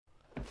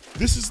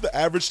This is the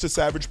Average to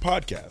Savage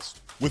podcast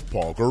with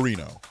Paul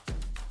Garino.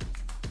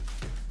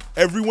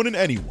 Everyone and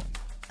anyone,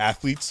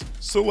 athletes,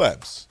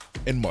 celebs,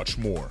 and much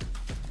more.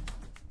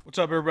 What's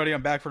up, everybody?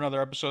 I'm back for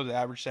another episode of the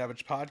Average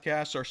Savage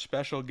podcast. Our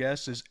special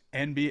guest is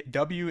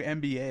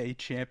WNBA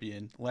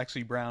champion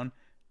Lexie Brown.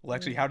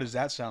 Lexie, how does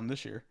that sound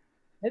this year?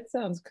 It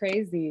sounds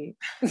crazy.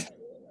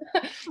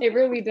 It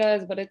really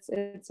does, but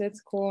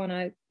it's cool, and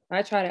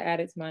I try to add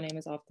it to my name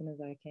as often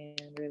as I can.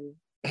 Really.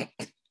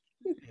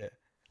 Yeah,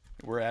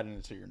 we're adding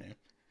it to your name.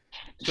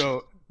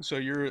 So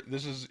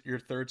this is your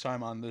third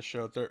time on this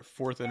show,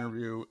 fourth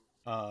interview.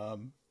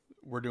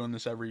 We're doing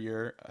this every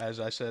year, as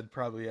I said,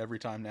 probably every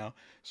time now.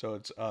 So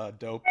it's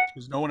dope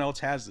because no one else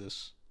has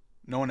this.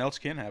 No one else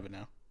can have it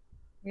now.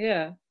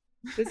 Yeah,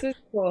 this is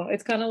cool.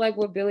 It's kind of like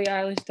what Billie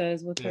Eilish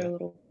does with her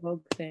little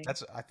Vogue thing.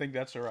 I think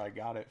that's where I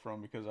got it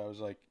from, because I was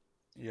like,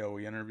 yo,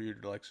 we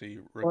interviewed Lexie.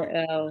 Or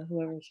Elle,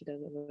 whoever she does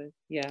it with.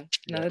 Yeah,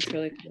 no, it's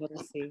really cool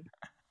to see.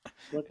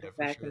 Look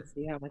back and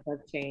see how much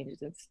I've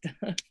changed and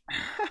stuff.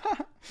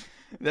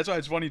 That's why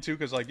it's funny too,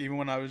 because like even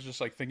when I was just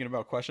like thinking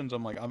about questions,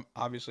 I'm like, I'm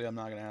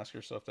not gonna ask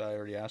her stuff that I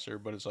already asked her,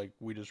 but it's like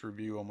we just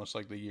review almost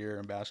like the year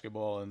in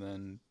basketball, and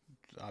then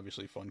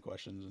obviously fun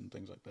questions and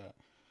things like that.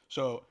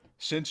 So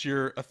since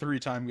you're a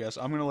 3-time guest,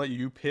 I'm gonna let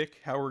you pick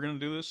how we're gonna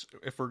do this.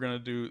 If we're gonna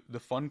do the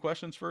fun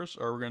questions first,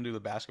 or we're gonna do the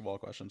basketball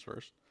questions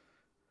first.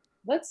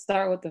 Let's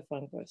start with the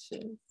fun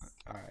questions.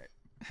 All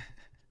right.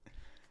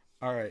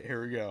 All right,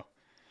 here we go.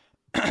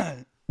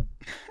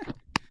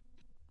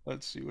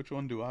 Let's see, which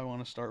one do I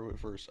want to start with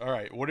first? All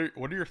right, what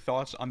are your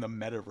thoughts on the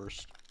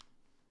metaverse?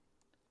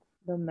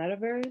 The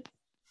metaverse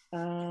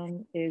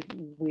is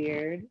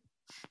weird.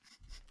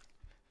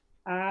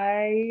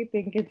 I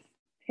think it's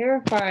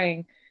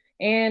terrifying,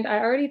 and I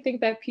already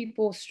think that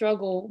people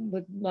struggle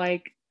with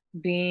like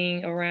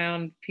being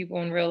around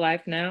people in real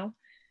life now,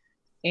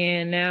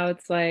 and now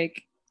it's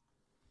like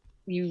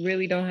you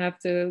really don't have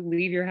to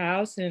leave your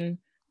house and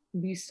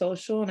be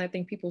social. And I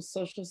think people's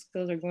social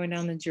skills are going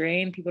down the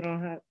drain. People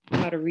don't have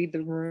how to read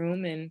the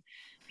room, and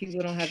people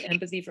don't have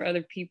empathy for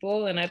other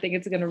people. And I think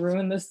it's going to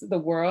ruin the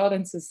world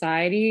and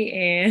society.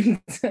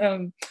 And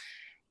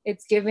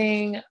it's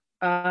giving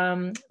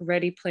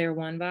Ready Player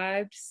One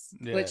vibes,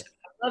 which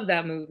I love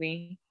that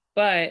movie.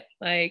 But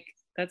like,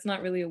 that's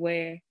not really a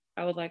way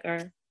I would like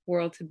our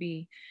world to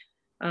be.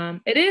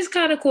 It is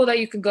kind of cool that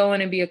you could go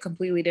in and be a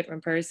completely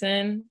different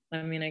person.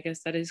 I mean, I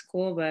guess that is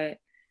cool, but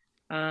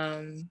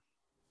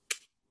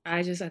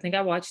I think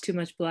I watched too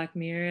much Black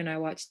Mirror, and I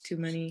watched too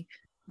many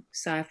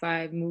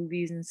sci-fi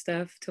movies and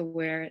stuff to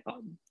where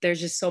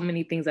there's just so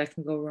many things that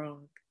can go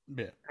wrong.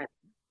 Yeah.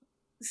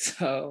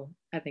 So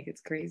I think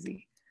it's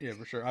crazy. Yeah,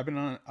 for sure. I've been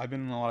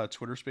in a lot of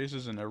Twitter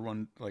spaces, and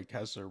everyone like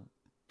has their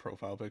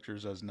profile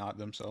pictures as not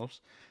themselves.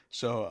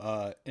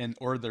 So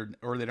or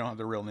they don't have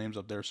their real names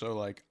up there. So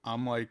like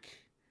I'm like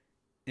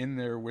in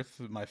there with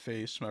my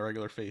face, my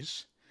regular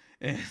face,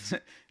 and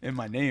in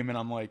my name, and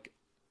I'm like,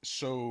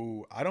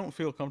 so I don't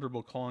feel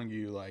comfortable calling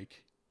you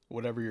like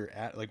whatever you're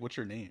at. Like, what's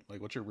your name?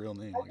 Like, what's your real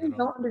name? I just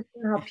don't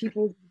understand how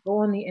people go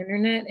on the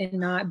internet and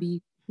not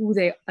be who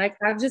they like.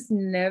 I've just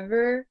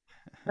never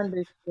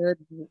understood.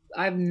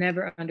 I've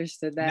never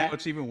understood that. Now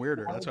it's even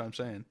weirder. That's what I'm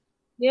saying.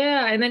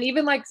 Yeah, and then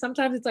even like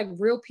sometimes it's like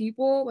real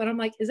people, and I'm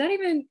like, is that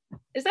even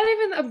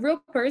a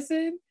real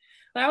person?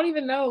 I don't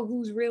even know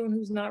who's real and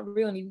who's not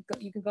real. And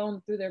you can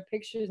go through their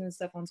pictures and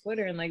stuff on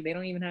Twitter, and like they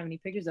don't even have any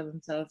pictures of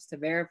themselves to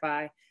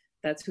verify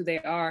that's who they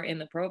are in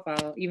the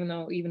profile.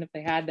 Even if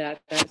they had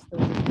that still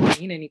doesn't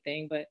mean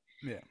anything. But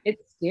yeah,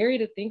 it's scary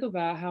to think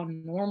about how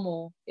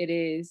normal it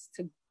is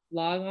to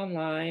log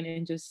online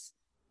and just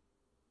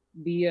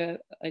be a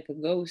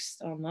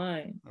ghost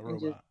online. A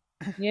robot.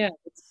 Yeah,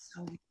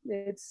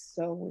 it's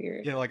so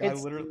weird. Yeah, like I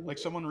literally like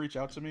someone reached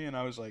out to me, and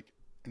I was like,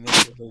 and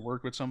they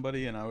worked with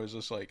somebody, and I was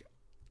just like,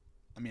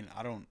 I mean,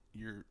 I don't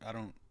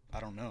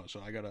know. So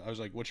I was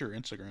like, what's your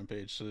Instagram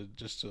page? So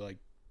just to like,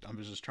 I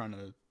was just trying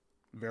to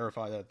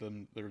verify that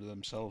they're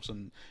themselves,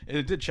 and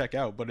it did check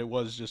out, but it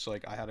was just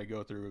like I had to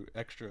go through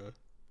extra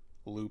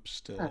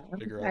loops to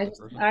figure out the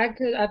person.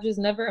 I've just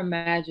never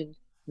imagined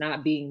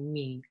not being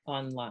me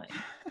online.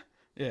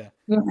 Yeah.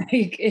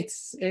 Like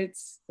it's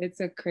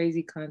a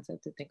crazy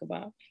concept to think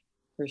about,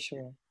 for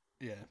sure.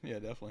 Yeah,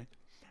 definitely.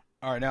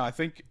 All right, now I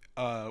think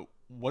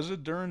was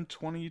it during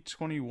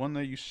 2021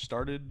 that you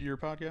started your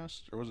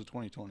podcast, or was it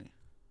 2020?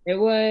 It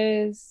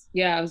was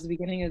the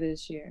beginning of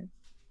this year.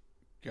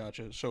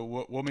 Gotcha. So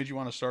what made you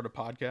want to start a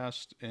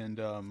podcast, and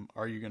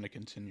are you going to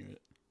continue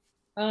it?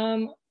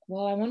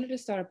 Well, I wanted to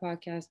start a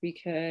podcast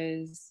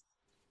because,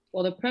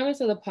 well, the premise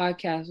of the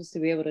podcast was to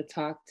be able to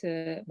talk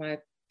to my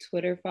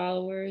Twitter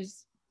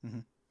followers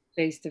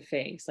face to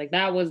face. Like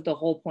that was the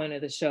whole point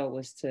of the show,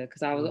 was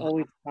because I was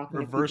always talking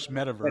reverse to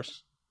metaverse.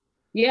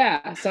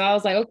 Yeah. So I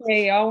was like,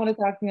 okay, y'all want to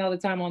talk to me all the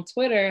time on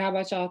Twitter. How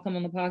about y'all come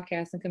on the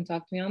podcast and come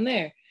talk to me on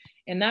there?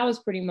 And that was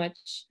pretty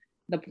much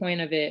the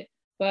point of it.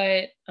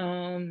 But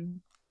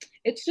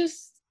it's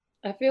just,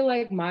 I feel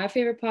like my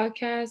favorite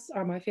podcasts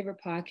are my favorite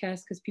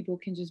podcasts because people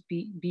can just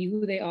be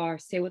who they are,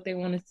 say what they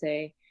want to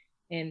say,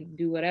 and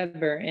do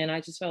whatever. And I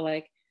just felt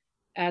like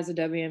as a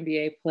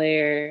WNBA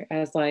player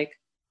as like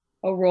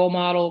a role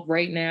model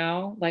right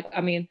now. Like,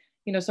 I mean,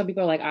 you know, some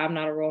people are like, I'm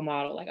not a role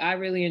model. Like, I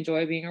really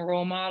enjoy being a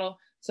role model.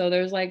 So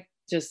there's like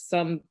just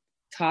some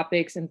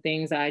topics and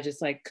things that I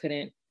just like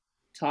couldn't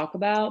talk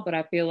about. But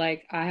I feel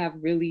like I have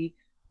really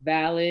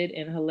valid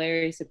and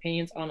hilarious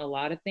opinions on a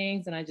lot of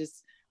things. And I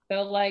just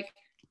felt like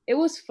it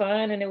was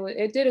fun and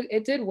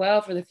it did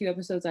well for the few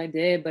episodes I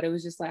did, but it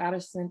was just like I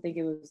just didn't think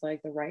it was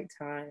like the right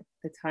time.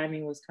 The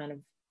timing was kind of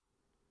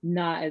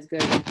not as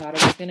good as I thought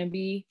it was gonna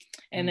be.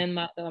 And then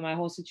my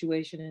whole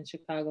situation in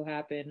Chicago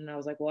happened, and I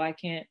was like, well, I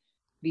can't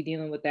be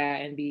dealing with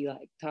that and be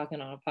like talking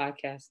on a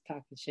podcast,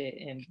 talking shit,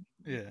 and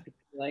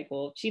like,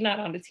 well, she's not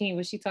on the team.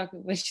 What's she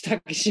talking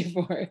shit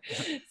for?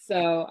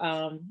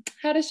 So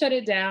had to shut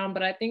it down.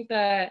 But I think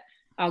that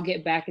I'll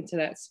get back into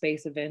that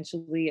space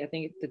eventually. I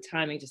think the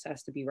timing just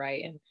has to be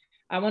right, and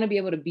I want to be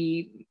able to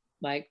be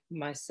like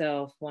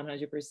myself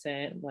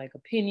 100%, like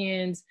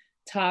opinions,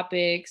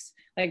 topics.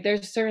 Like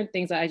there's certain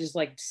things that I just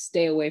like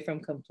stay away from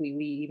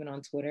completely, even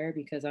on Twitter,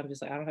 because I'm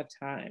just like, I don't have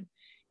time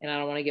and I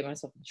don't want to get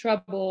myself in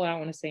trouble. I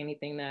don't want to say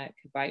anything that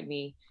could bite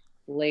me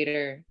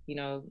later, you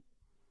know,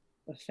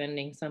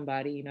 offending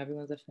somebody. You know,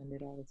 everyone's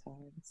offended all the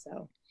time.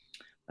 So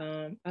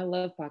I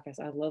love podcasts.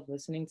 I love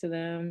listening to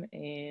them.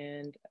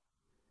 And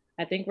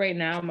I think right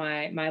now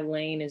my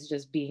lane is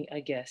just being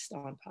a guest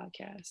on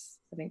podcasts.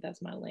 I think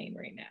that's my lane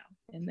right now.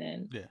 And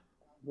then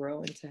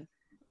grow into,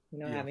 you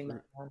know, having my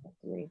own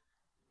hopefully.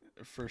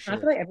 For sure. I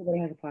feel like everybody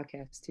has a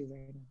podcast too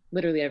right now.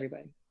 Literally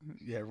everybody.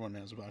 Yeah, everyone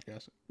has a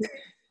podcast.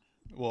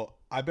 Well,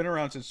 I've been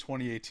around since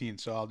 2018,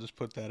 so I'll just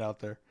put that out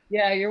there.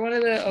 Yeah, you're one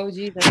of the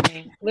OGs, I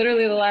think.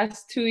 Literally the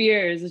last 2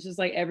 years, it's just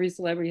like every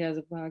celebrity has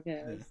a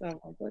podcast. Yeah. So I'm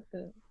like, what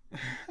the?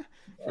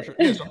 For sure.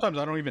 Yeah, sometimes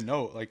I don't even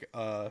know.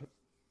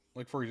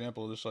 Like for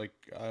example, just like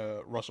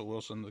Russell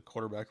Wilson, the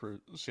quarterback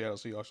for Seattle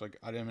Seahawks. Like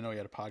I didn't even know he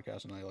had a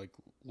podcast, and I like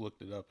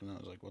looked it up, and I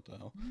was like, what the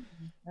hell?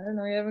 I don't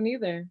know you haven't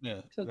either.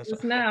 Yeah, so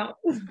just now.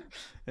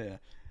 Yeah.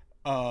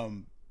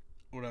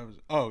 What I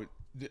was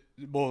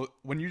well,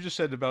 when you just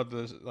said about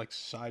the like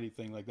society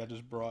thing, like that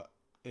just brought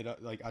it up.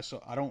 Like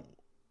I don't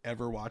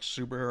ever watch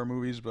superhero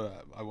movies,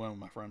 but I went with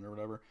my friend or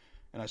whatever,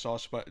 and I saw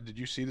did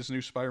you see this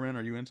new Spider-Man?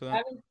 Are you into that? I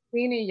haven't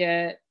seen it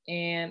yet,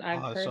 and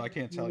I've heard so I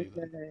can't tell really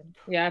you that. Good.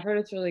 Yeah, I've heard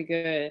it's really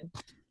good.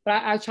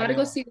 But I tried to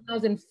go see it when I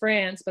was in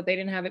France, but they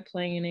didn't have it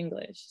playing in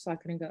English, so I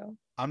couldn't go.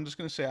 I'm just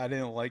gonna say I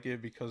didn't like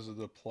it because of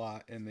the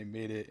plot, and they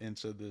made it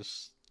into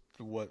this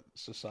what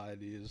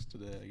society is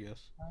today, I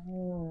guess.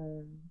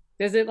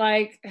 Does it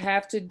like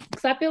have to?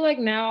 Because I feel like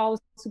now all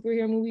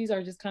superhero movies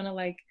are just kind of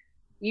like,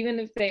 even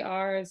if they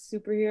are a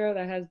superhero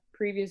that has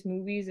previous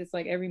movies, it's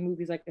like every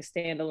movie is like a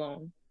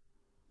standalone.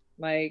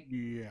 Like,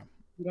 you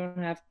don't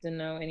have to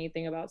know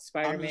anything about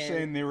Spider-Man. I'm just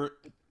saying they were.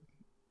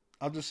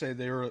 I'll just say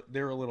they were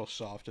a little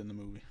soft in the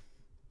movie.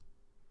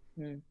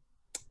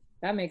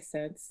 That makes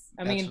sense.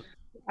 I mean,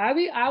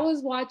 I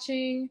was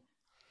watching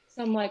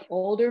some like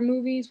older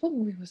movies. What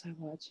movie was I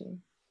watching?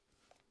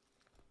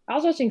 I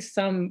was watching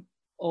some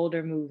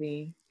older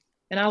movie,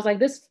 and I was like,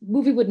 this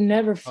movie would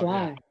never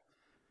fly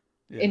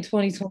in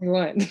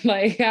 2021.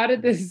 Like, how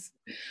did this?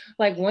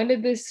 Like, when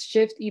did this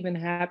shift even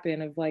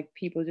happen of like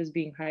people just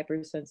being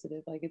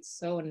hypersensitive? Like, it's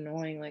so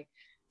annoying. Like,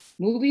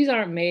 movies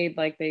aren't made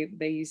like they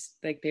were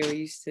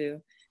used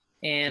to,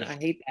 and I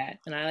hate that.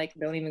 And I like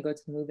don't even go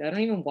to the movie. I don't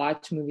even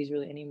watch movies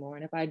really anymore.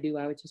 And if I do,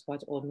 I would just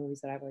watch old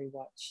movies that I've already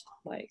watched.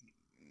 Like,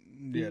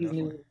 these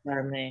movies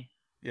are me.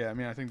 Yeah, I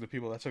mean, I think the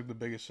people that took the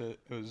biggest hit,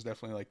 it was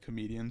definitely like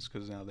comedians,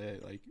 because now they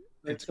like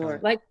it's sure.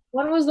 Like,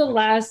 what was the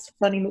last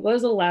funny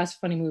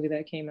movie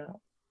that came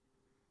out?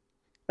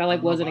 That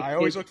like wasn't. I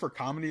always look for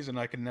comedies, and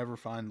I can never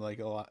find like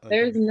a lot. Like,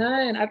 there's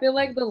none. I feel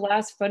like the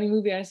last funny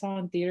movie I saw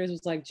in theaters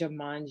was like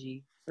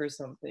Jumanji or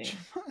something.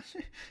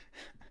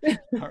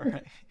 All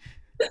right.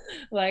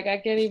 Like, I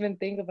can't even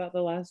think about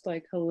the last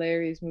like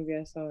hilarious movie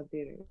I saw in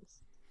theaters.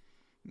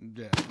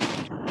 Yeah.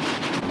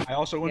 I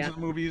also went to the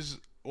movies.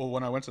 Well,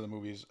 when I went to the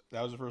movies,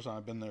 that was the first time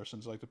I've been there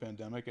since like the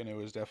pandemic, and it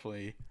was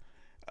definitely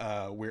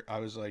weird. I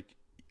was like,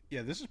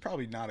 yeah, this is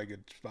probably not a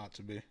good spot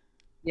to be.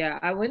 Yeah,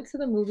 I went to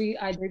the movie.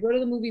 I did go to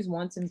the movies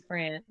once in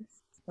France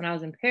when I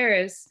was in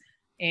Paris,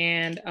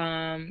 and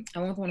I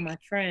went with one of my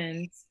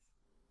friends,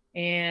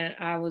 and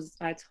I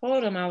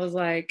told him, I was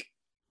like,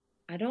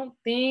 I don't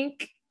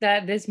think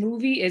that this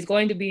movie is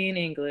going to be in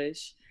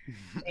English.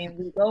 And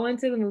we go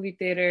into the movie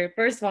theater.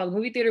 First of all, the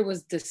movie theater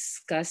was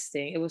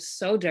disgusting. It was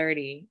so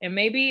dirty. And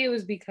maybe it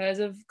was because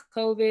of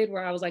COVID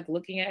where I was like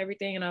looking at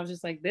everything and I was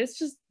just like, this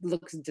just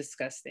looks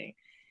disgusting.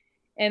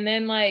 And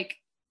then like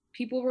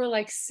people were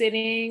like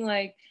sitting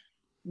like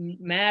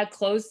mad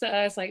close to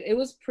us. Like it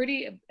was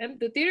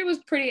the theater was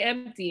pretty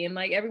empty, and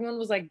like everyone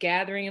was like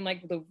gathering in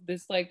like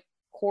this like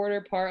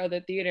quarter part of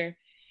the theater.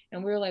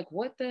 And we were like,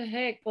 what the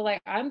heck? But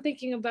like, I'm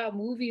thinking about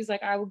movies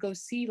like I would go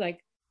see, like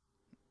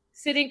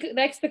sitting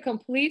next to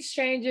complete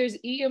strangers,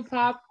 eating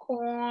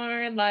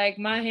popcorn, like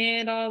my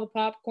hand, all the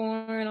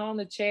popcorn on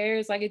the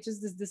chairs. Like it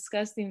just is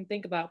disgusting to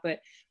think about. But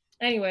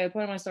anyway, the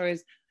point of my story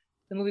is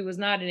the movie was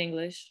not in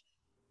English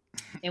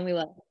and we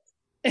left.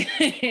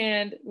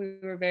 and we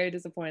were very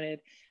disappointed.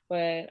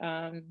 But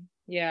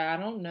yeah, I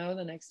don't know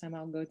the next time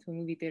I'll go to a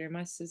movie theater.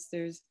 My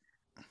sisters,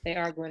 they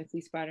are going to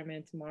see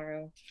Spider-Man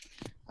tomorrow.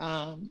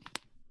 I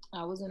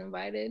wasn't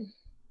invited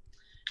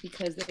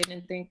because they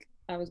didn't think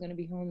I was going to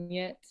be home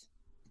yet,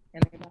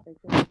 and they thought they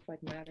could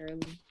like mad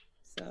early.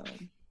 So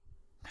I'm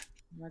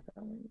not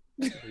going.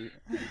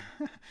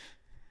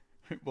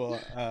 Well,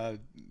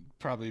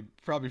 probably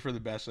for the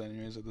best,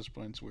 anyways. At this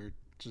point, it's weird.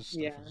 Just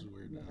stuff is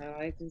weird now. No,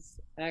 I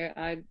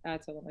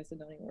told them, I said,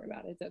 don't even worry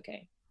about it. It's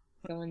okay.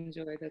 Go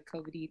enjoy the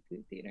COVID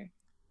theater.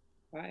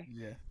 Bye.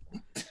 Yeah.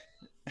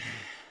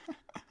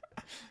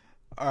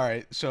 All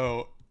right.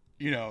 So,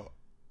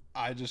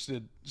 I just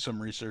did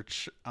some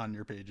research on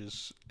your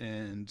pages,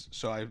 and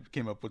so I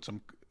came up with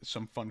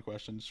some fun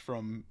questions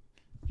from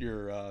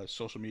your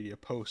social media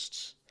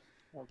posts.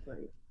 Oh,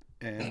 great.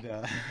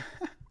 And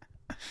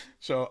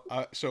so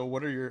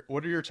what are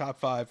your top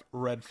 5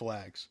 red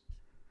flags?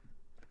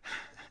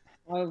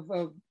 Of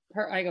a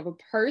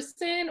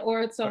person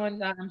or someone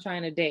that I'm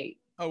trying to date?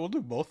 Oh, we'll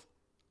do both.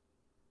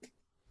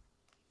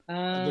 They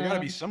gotta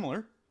be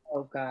similar.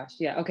 Oh gosh,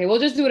 yeah. Okay, we'll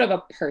just do it of a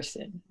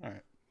person. All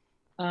right.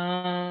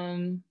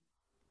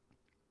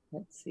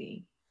 Let's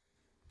see.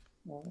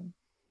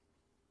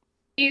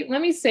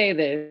 Let me say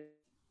this.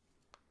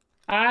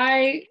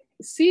 I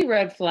see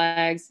red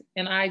flags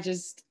and I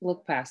just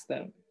look past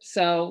them.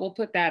 So we'll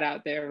put that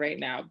out there right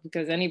now,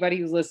 because anybody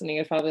who's listening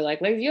is probably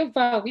like, you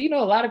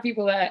know a lot of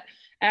people that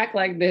act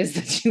like this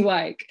that you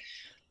like.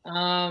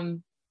 Oh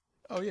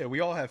yeah, we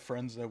all have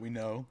friends that we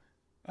know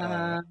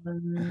are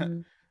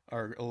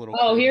a little.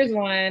 Oh, crazy. Here's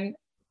one.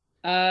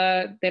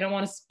 They don't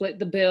want to split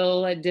the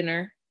bill at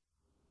dinner.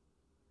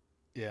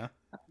 Yeah.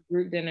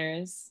 Group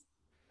dinners.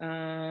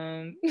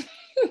 That's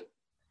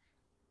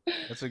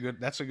a good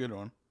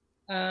one.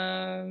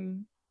 I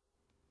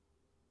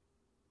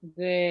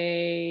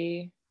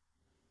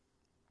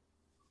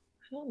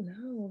don't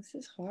know. This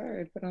is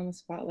hard, put on the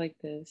spot like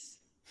this.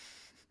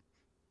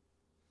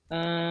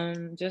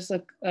 Just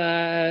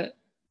a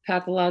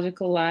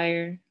pathological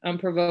liar,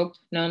 unprovoked.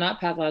 No,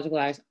 not pathological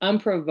liars.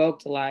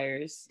 Unprovoked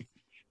liars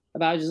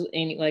about just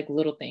any like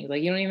little things.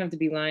 Like you don't even have to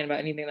be lying about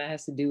anything that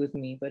has to do with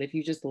me. But if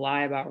you just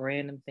lie about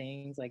random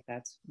things, like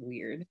that's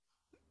weird.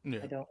 Yeah.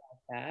 I don't like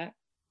that.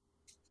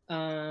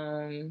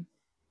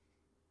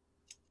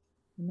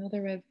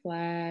 Another red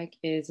flag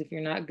is if you're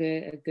not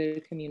a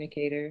good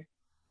communicator.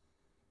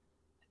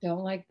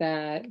 Don't like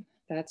that.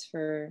 That's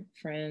for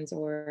friends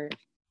or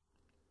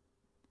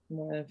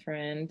more than a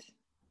friend.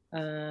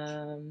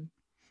 Don't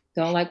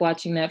like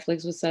watching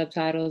Netflix with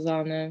subtitles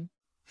on them.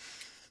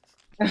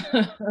 I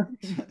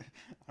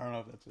don't know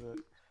if that's it.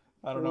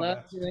 I don't know if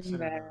that's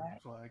considered a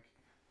red flag.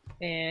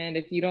 And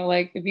if you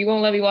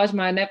won't let me watch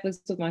my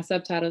Netflix with my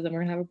subtitles, then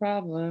we're gonna have a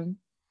problem.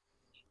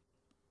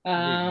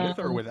 With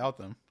or without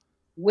them?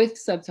 With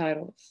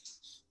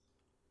subtitles.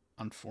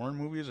 On foreign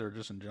movies or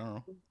just in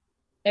general?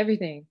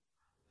 Everything.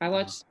 I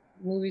watch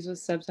movies with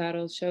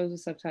subtitles, shows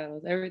with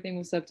subtitles, everything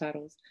with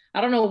subtitles.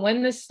 I don't know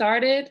when this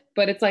started,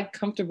 but it's like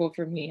comfortable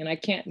for me, and I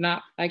can't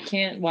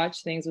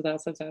watch things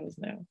without subtitles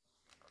now.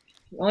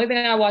 The only thing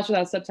I watch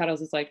without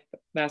subtitles is like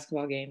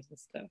basketball games and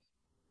stuff.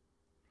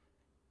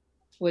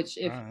 Which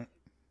if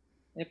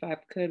I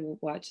could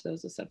watch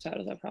those with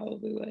subtitles, I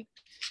probably would.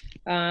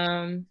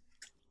 And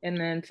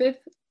then 5th,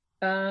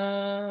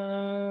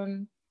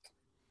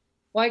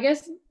 well, I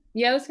guess,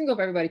 yeah, this can go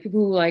for everybody. People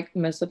who like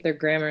mess up their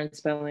grammar and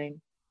spelling.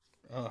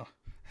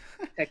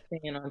 Texting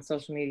and on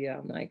social media.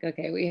 I'm like,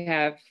 okay, we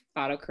have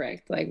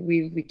autocorrect. Like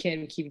we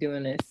can't keep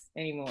doing this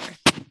anymore.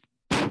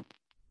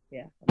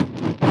 Yeah. All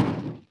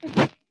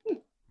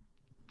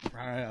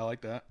right, I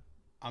like that.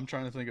 I'm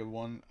trying to think of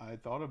one. I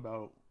thought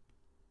about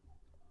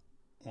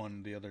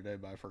one the other day,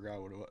 but I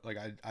forgot what it was. Like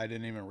I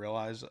didn't even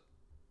realize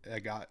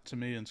it got to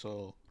me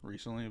until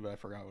recently, but I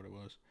forgot what it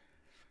was.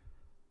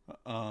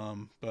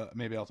 But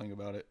maybe I'll think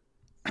about it.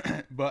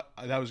 But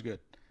that was good,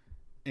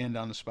 and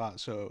on the spot,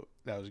 so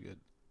that was good.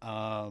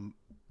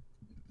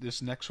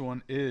 This next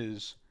one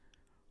is,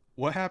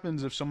 what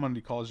happens if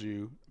somebody calls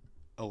you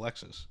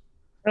Alexis?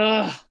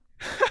 Ugh.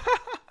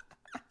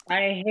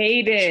 I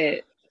hate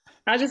it.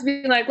 I'll just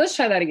be like, let's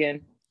try that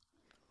again.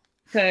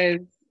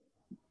 Because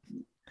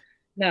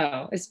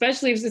no,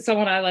 especially if it's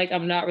someone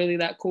I'm not really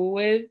that cool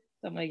with.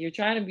 I'm like, you're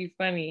trying to be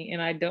funny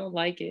and I don't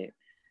like it.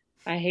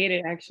 I hate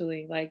it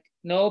actually. Like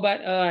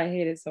nobody, I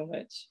hate it so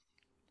much.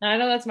 And I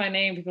know that's my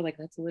name. People are like,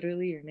 that's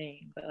literally your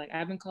name. But like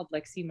I've been called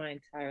Lexie my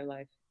entire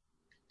life.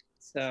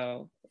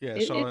 So yeah,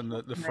 so in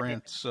the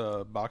France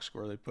box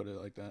score they put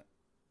it like that.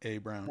 A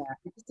Brown. Yeah,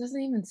 it just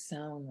doesn't even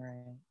sound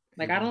right.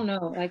 Like I don't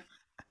know. Like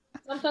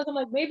sometimes I'm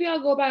like, maybe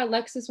I'll go by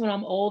Alexis when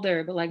I'm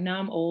older, but like now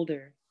I'm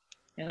older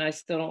and I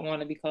still don't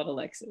want to be called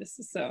Alexis.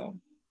 So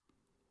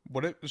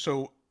what if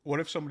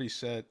somebody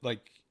said,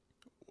 like,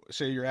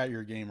 say you're at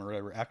your game or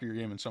whatever, after your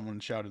game and someone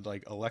shouted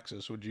like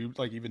Alexis, would you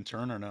like even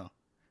turn or no?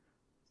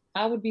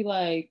 I would be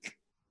like,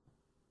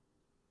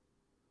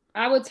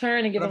 I would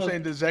turn and give them. I'm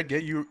saying, does that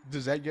get your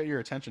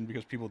attention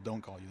because people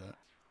don't call you that?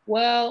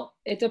 Well,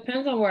 it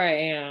depends on where I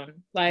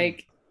am.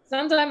 Like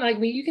sometimes like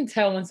you can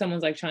tell when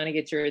someone's like trying to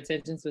get your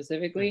attention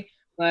specifically.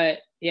 But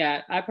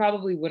yeah, I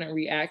probably wouldn't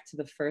react to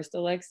the first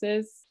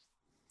Alexis.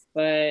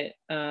 But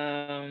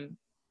I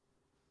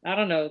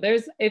don't know.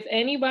 If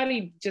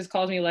anybody just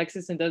calls me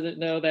Alexis and doesn't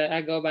know that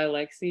I go by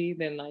Lexie,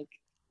 then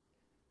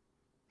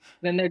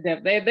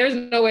there's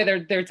no way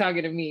they're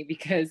talking to me,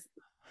 because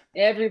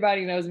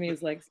everybody knows me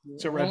as Lexie.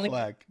 It's a red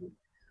flag.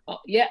 Oh,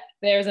 yeah,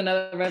 there's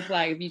another red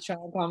flag. If you try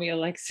and call me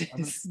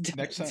Alexis,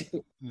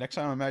 next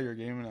time I'm at your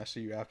game and I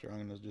see you after,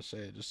 I'm gonna just say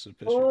it just to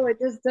piss you. you. It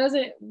just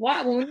doesn't.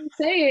 Why? When you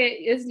say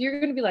it, you're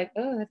gonna be like,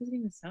 oh, that doesn't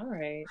even sound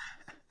right.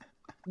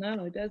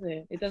 No, it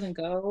doesn't. It doesn't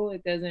go.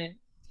 It doesn't.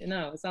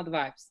 No, it's not the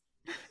vibes.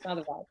 It's not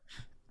the vibe.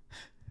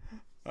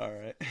 All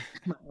right.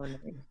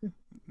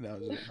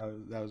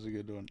 That was a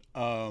good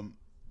one.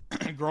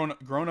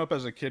 Grown up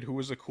as a kid, who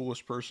was the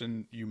coolest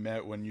person you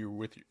met when you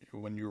were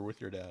with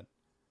your dad?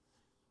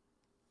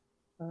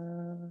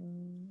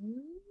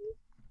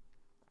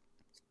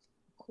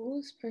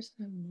 Coolest person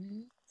I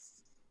met.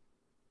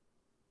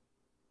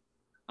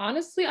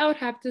 Honestly, I would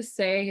have to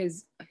say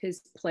his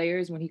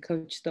players when he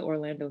coached the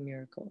Orlando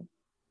Miracle.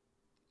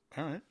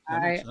 All right.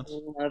 I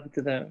loved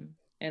them,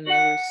 and they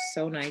were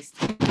so nice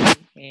to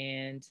me,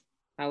 and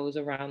I was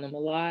around them a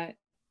lot,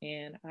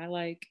 and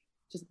I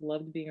just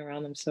loved being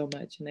around them so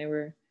much, and they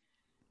were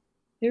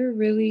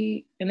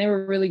really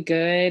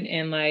good,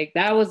 and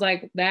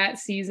that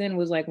season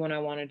was when I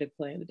wanted to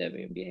play in the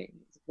WNBA.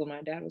 When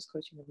my dad was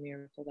coaching the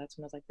Miracle, that's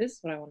when I was like, this is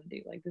what I want to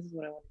do. This is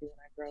what I want to do when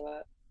I grow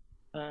up.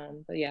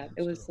 But yeah,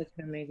 it was such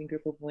an amazing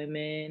group of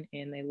women,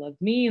 and they loved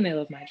me and they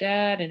loved my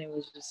dad, and it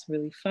was just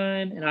really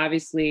fun. And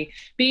obviously,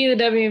 being in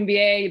the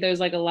WNBA, there's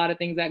a lot of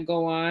things that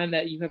go on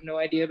that you have no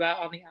idea about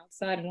on the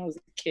outside. And I was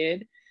a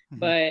kid,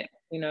 but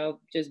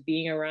just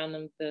being around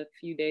them the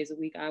few days a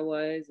week I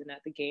was, and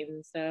at the games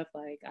and stuff,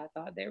 I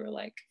thought they were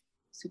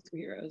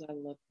superheroes. I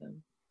loved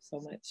them so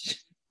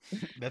much.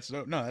 That's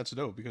dope. No, that's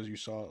dope, because you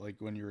saw it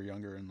when you were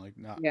younger, and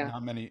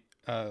not many.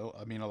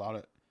 I mean, a lot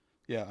of.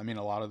 Yeah, I mean,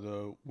 a lot of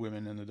the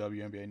women in the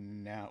WNBA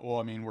now. Well,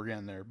 I mean, we're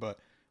getting there, but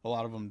a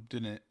lot of them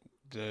didn't.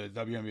 The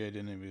WNBA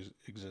didn't even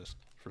exist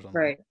for some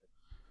reason.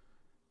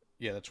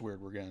 Yeah, that's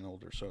weird. We're getting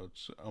older, so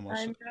it's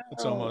almost.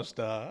 It's almost.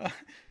 I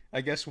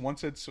guess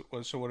once it's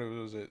so. What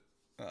was it?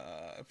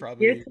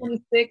 Probably. You're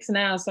 26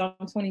 now, so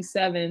I'm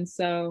 27.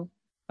 So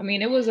I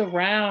mean, it was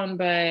around,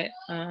 but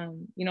I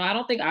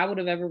don't think I would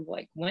have ever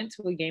went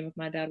to a game if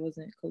my dad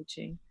wasn't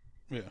coaching.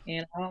 Yeah.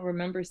 And I don't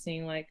remember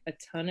seeing a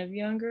ton of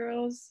young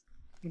girls.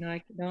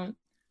 I don't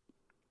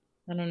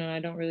know. I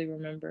don't really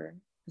remember,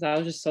 because I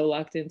was just so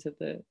locked into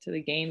the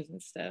games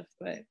and stuff.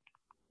 But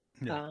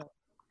I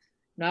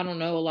don't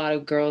know a lot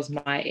of girls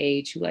my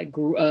age who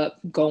grew up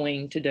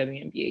going to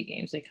WNBA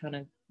games. They kind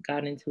of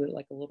got into it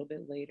a little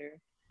bit later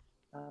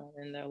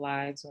in their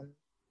lives,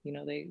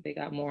 when they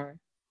got more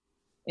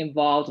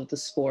involved with the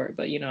sport.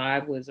 But I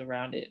was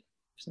around it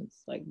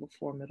since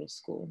before middle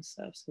school and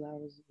stuff. So that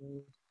was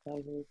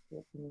really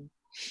cool for me.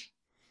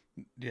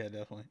 Yeah,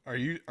 definitely. Are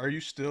you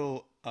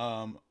still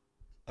a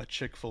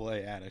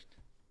Chick-fil-A addict?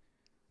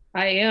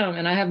 I am,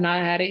 and I have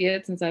not had it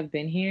yet since I've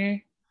been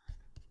here.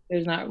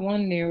 There's not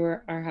one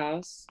near our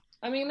house.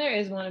 I mean, there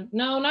is one.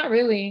 No, not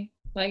really.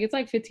 It's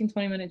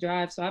 15-20 minute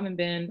drive, so I haven't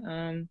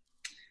been.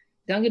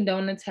 Dunkin'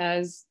 Donuts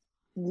has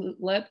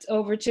leapt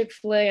over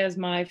Chick-fil-A as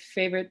my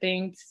favorite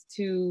thing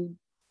to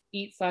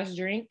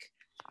eat/drink.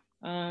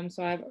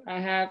 So I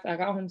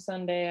got home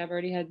Sunday. I've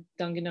already had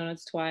Dunkin'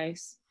 Donuts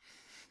twice.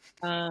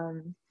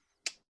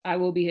 I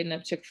will be hitting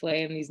up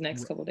Chick-fil-A in these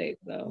next couple days,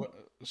 though.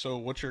 So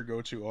what's your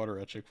go-to order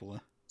at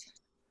Chick-fil-A?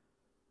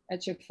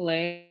 At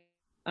Chick-fil-A,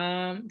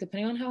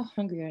 depending on how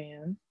hungry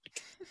I am,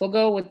 we'll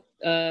go with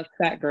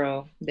Fat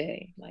Girl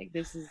Day.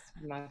 This is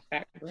my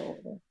Fat Girl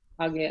order.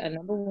 I'll get a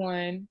number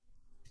one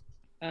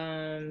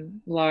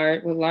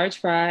large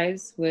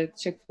fries with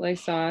Chick-fil-A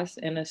sauce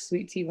and a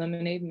sweet tea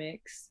lemonade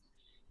mix.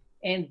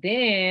 And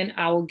then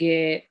I will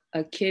get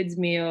a kid's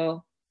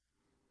meal,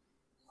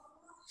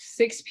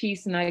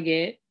 6-piece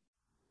nugget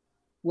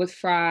with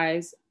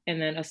fries,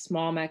 and then a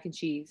small mac and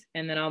cheese.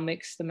 And then I'll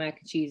mix the mac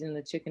and cheese and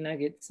the chicken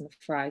nuggets and the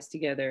fries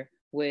together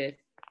with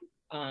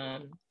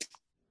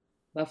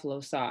buffalo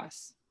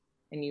sauce.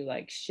 And you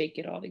shake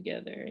it all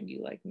together, and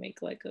you make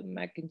a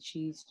mac and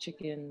cheese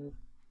chicken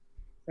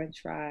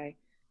French fry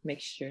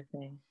mixture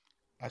thing.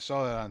 I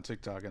saw that on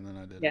TikTok, and then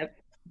I did. Yep,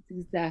 that's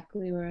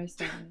exactly where I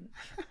saw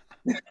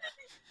it.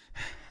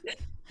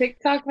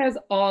 TikTok has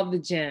all the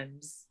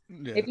gems.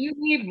 Yeah. If you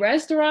need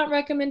restaurant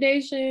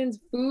recommendations,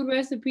 food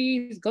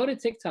recipes, go to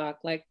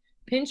TikTok.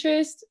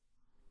 Pinterest,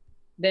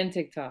 then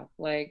TikTok.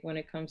 When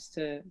it comes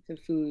to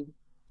food,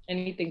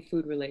 anything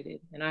food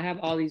related. And I have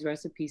all these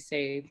recipes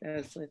saved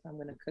as if I'm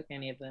gonna cook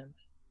any of them.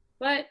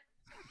 But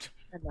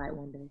I might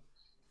one day.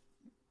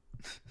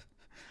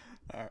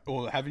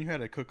 Well, haven't you had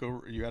a cook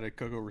over? You had a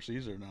cook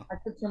overseas or no? I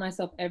cook for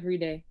myself every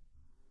day.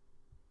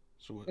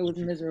 So it was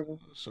miserable.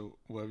 So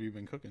what have you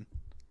been cooking?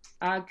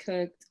 I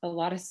cooked a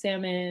lot of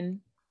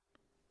salmon,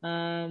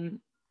 a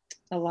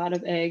lot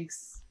of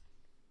eggs.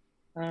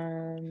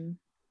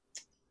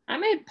 I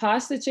made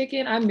pasta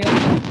chicken. I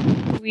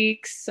meal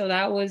weeks. So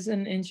that was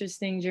an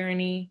interesting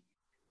journey.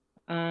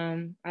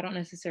 I don't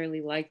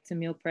necessarily like to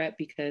meal prep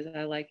because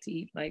I like to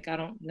eat, like, I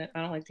don't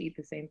like to eat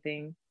the same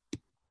thing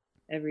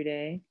every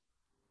day.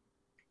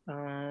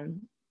 I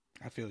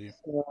feel you.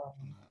 So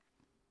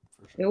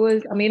For it sure.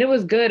 was, I mean, it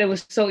was good. It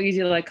was so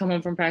easy to like come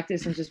home from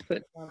practice and just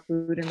put some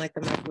food in like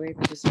the microwave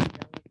and just be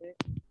done with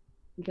it.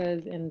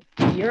 Because in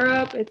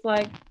Europe, it's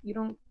like you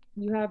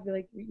have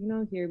like,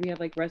 here we have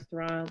like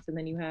restaurants, and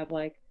then you have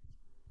like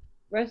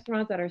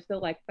restaurants that are still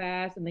like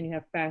fast, and then you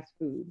have fast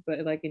food. But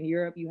like in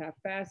Europe, you have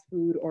fast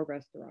food or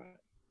restaurant.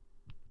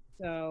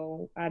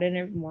 So I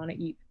didn't want to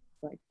eat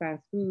like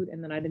fast food,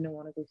 and then I didn't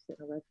want to go sit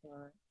in a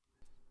restaurant.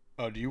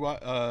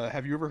 Oh,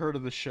 have you ever heard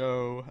of the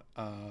show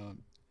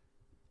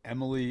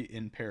Emily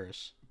in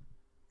Paris?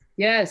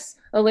 Yes,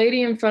 a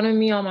lady in front of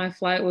me on my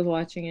flight was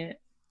watching it.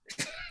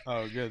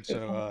 Oh, good.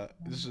 So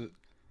this is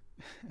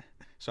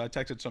so I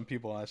texted some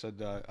people and I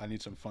said I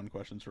need some fun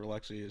questions for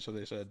Lexie. So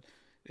they said,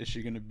 is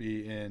she going to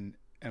be in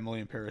Emily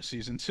in Paris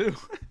season 2?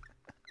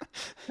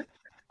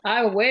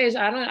 I wish.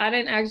 I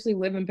didn't actually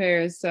live in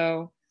Paris,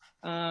 so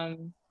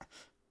um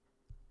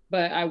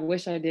but I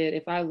wish I did.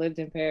 If I lived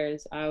in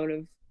Paris, I would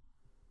have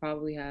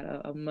probably had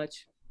a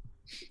much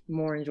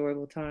more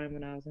enjoyable time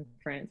when I was in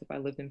France if I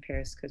lived in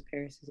Paris, because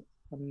Paris is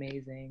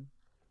amazing.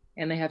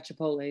 And they have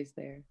Chipotle's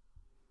there.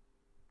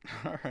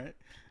 All right.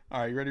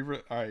 All right, you ready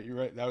for all right, you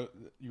ready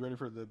you ready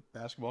for the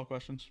basketball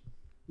questions?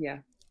 Yeah,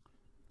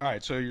 All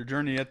right, so your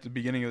journey at the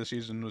beginning of the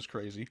season was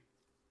crazy.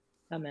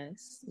 a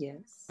mess.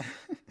 Yes.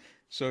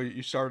 So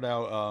you started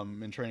out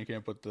in training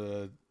camp with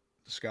the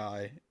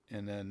Sky,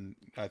 and then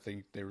I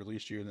think they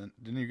released you, and then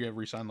didn't you get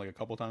re-signed like a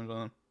couple times on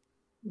them?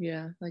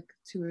 Yeah, like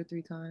 2 or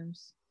 3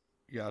 times.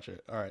 Gotcha.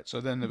 All right. So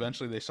then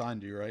eventually they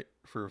signed you, right,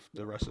 for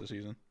the rest of the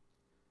season.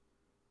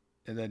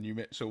 And then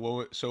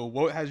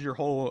what has your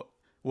whole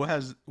what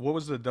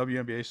was the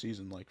WNBA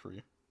season like for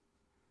you?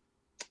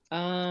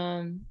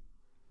 Um,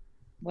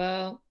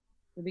 well,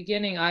 the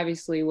beginning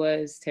obviously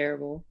was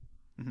terrible.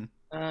 Hmm.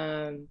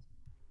 Um,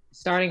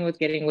 Starting with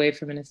getting waived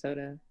from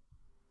Minnesota.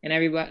 And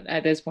everybody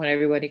at this point,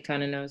 everybody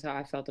kind of knows how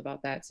I felt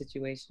about that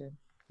situation.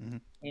 Hmm.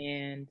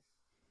 And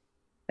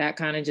that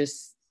kind of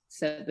just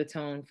set the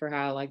tone for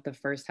how like the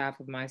first half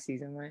of my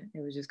season went.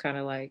 It was just kind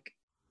of like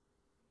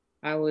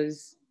I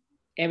was,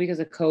 and because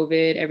of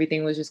COVID,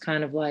 everything was just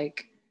kind of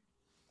like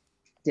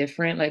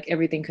different. Like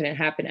everything couldn't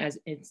happen as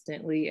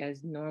instantly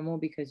as normal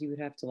because you would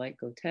have to like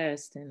go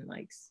test and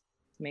like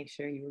make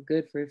sure you were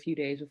good for a few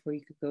days before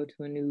you could go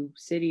to a new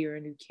city or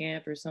a new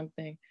camp or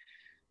something.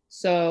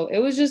 So it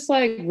was just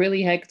like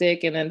really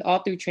hectic. And then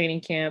all through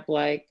training camp,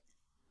 like,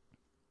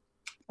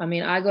 I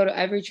mean, I go to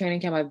every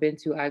training camp I've been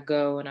to, I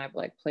go and I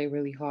like play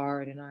really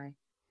hard, and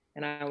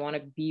I want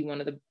to be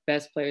one of the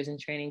best players in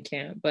training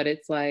camp. But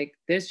it's like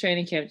this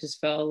training camp just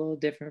felt a little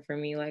different for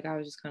me. Like I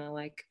was just kind of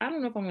like, I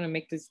don't know if I'm gonna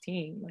make this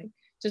team. Like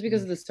just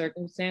because of the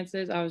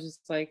circumstances, I was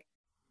just like,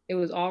 it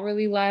was all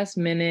really last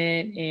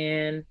minute.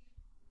 And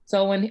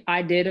so when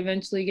I did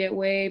eventually get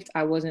waived,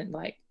 I wasn't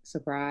like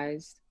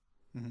surprised.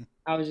 Hmm.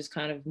 I was just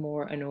kind of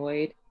more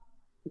annoyed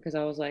because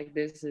I was like,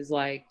 this is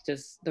like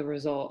just the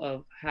result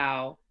of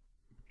how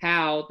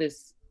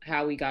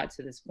we got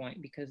to this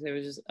point, because there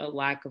was just a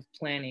lack of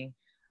planning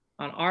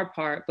on our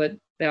part, but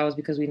that was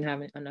because we didn't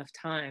have enough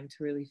time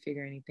to really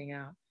figure anything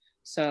out.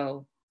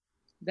 So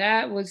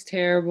that was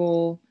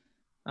terrible.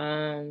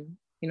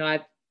 I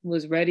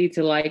was ready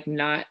to like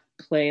not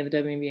play in the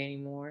WNBA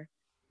anymore.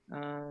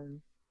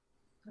 um,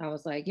 I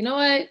was like, you know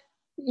what,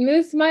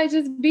 this might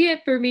just be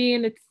it for me.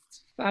 And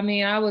I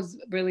mean, I was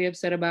really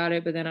upset about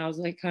it, but then I was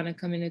like kind of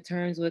coming to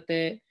terms with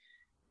it.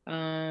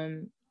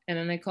 And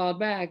then they called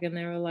back and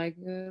they were like,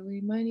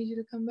 we might need you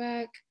to come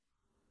back.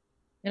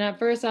 And at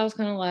first I was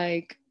kind of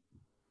like,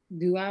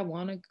 do I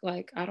want to,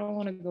 like, I don't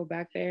want to go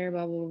back there,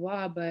 blah, blah,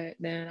 blah. But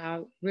then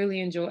I really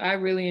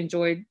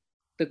enjoyed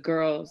the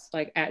girls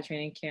like at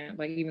training camp.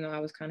 Like, even though I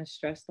was kind of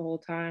stressed the whole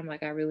time,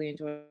 like I really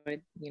enjoyed,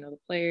 the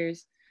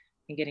players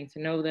and getting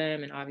to know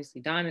them. And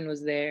obviously Diamond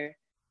was there,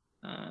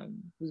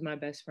 who's my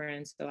best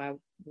friend. So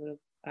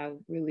I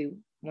really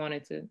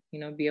wanted to,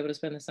 be able to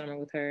spend the summer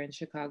with her in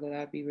Chicago.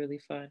 That'd be really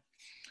fun.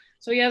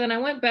 So yeah, then I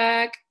went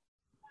back,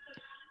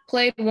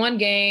 played one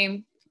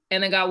game,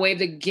 and then got waived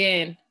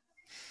again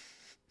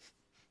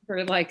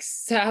for like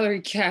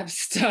salary cap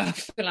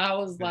stuff. And I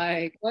was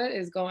like, what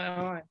is going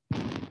on?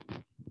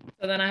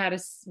 So then I had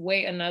to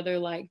wait another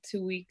like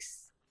 2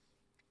 weeks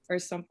or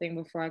something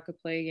before I could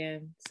play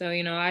again. So,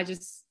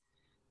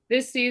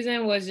 this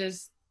season was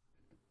just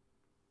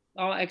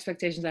all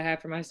expectations I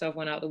had for myself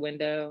went out the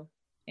window.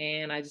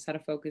 And I just had to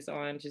focus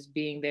on just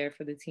being there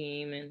for the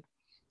team and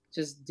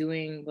just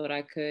doing what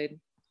I could.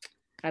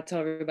 I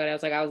told everybody, I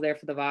was like, I was there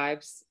for the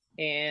vibes,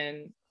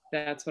 and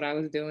that's what I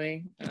was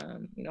doing.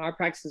 Our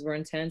practices were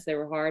intense. They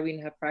were hard. We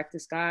didn't have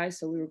practice guys,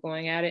 so we were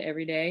going at it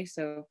every day.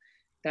 So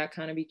that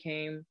kind of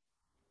became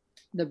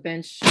the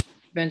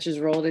bench's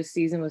role this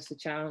season, was to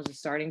challenge the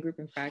starting group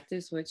in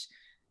practice, which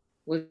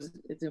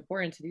it's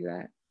important to do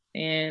that.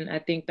 And I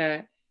think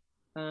that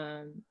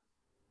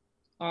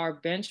our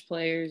bench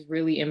players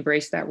really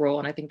embraced that role.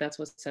 And I think that's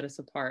what set us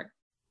apart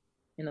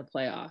in the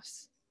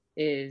playoffs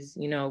is,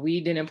 you know,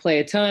 we didn't play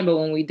a ton, but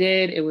when we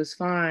did, it was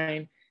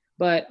fine.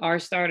 But our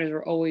starters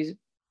were always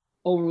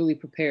overly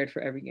prepared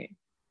for every game.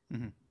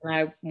 Mm-hmm. And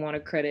I want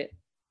to credit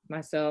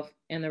myself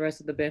and the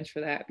rest of the bench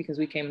for that because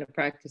we came into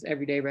practice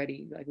every day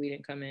ready. Like we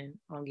didn't come in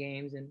on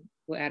games and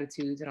with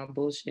attitudes and on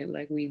bullshit.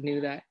 Like we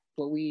knew that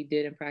what we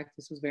did in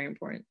practice was very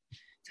important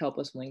to help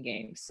us win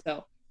games.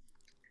 So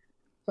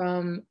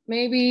from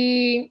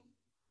maybe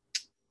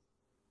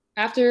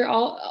after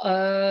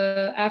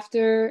All-Star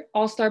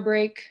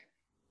break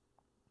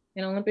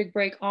and Olympic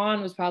break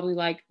on was probably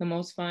like the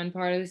most fun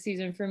part of the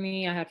season for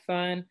me. I had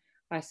fun.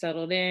 I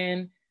settled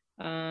in.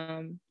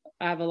 I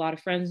have a lot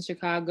of friends in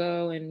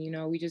Chicago and, you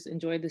know, we just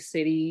enjoyed the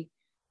city.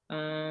 You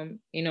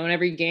know, in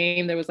every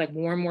game there was like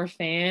more and more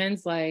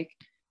fans. Like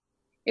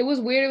it was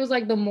weird. It was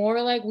like the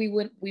more like we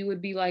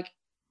would be like,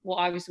 well,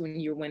 obviously when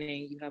you're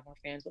winning, you have more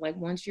fans, but like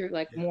once you're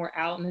like more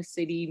out in the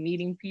city,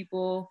 meeting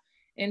people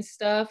and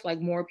stuff, like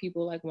more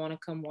people like want to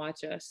come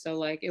watch us. So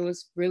like it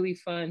was really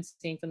fun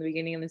seeing from the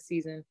beginning of the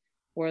season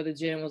where the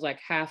gym was like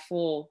half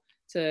full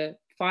to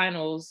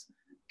finals.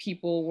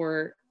 People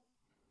were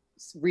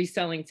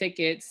reselling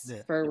tickets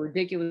for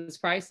ridiculous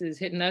prices,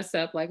 hitting us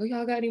up like, oh,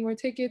 y'all got any more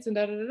tickets and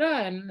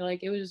and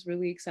like it was just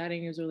really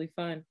exciting. It was really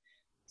fun.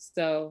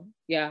 So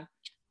yeah,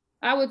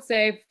 I would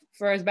say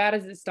for as bad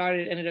as it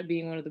started, it ended up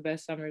being one of the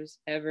best summers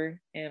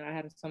ever, and I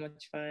had so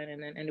much fun.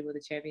 And then ended with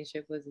a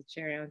championship was a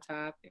cherry on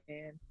top,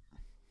 and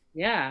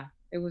yeah,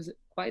 it was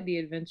quite the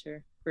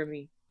adventure for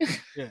me.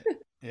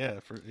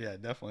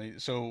 Definitely.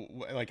 So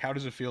like, how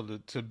does it feel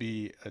to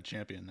be a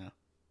champion now?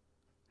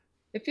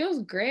 It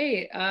feels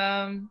great.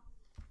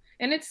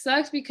 And it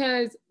sucks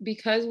because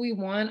we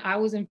won. I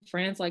was in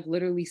France like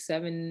literally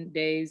 7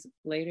 days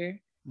later.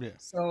 Yeah.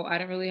 So I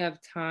didn't really have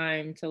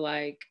time to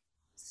like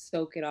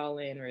soak it all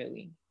in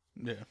really.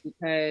 Yeah.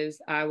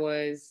 Because I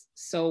was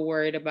so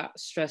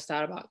stressed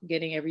out about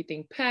getting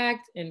everything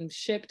packed and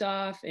shipped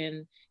off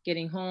and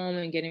getting home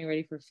and getting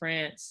ready for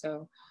France.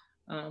 So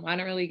I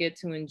didn't really get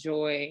to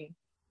enjoy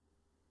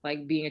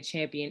like being a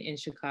champion in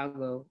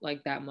Chicago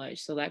like that much.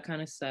 So that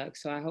kind of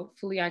sucks. So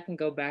hopefully I can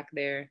go back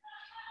there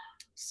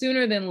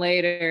sooner than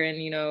later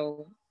and, you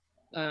know,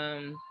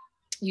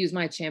 use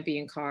my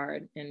champion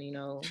card and, you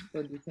know,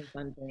 go do some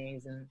fun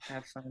things and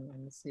have fun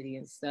in the city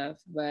and stuff.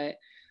 But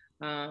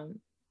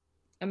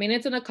I mean,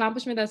 it's an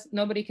accomplishment that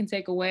nobody can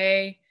take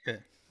away. Yeah.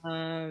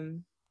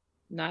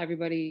 Not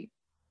everybody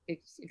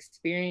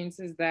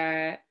experiences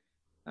that.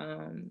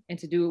 And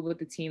to do it with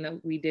the team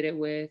that we did it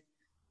with,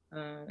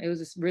 it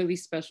was a really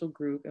special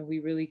group and we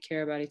really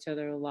care about each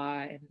other a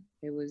lot. And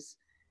it was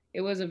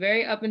a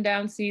very up and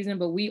down season,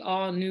 but we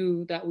all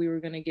knew that we were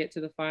going to get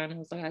to the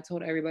finals. Like I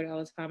told everybody all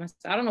the time, I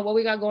said, I don't know what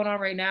we got going on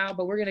right now,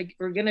 but we're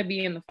going to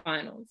be in the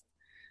finals.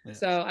 Yeah.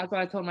 So that's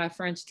what I told my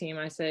French team.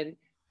 I said,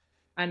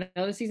 I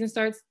know the season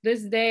starts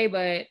this day,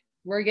 but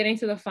we're getting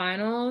to the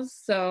finals.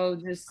 So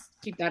just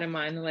keep that in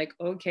mind. They're like,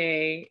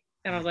 okay.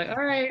 And I was like,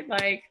 all right,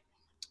 like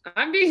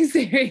I'm being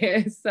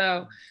serious.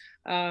 So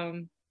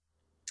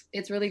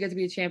it's really good to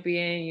be a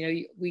champion.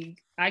 You know,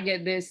 I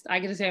get to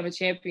say I'm a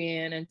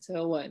champion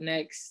until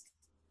next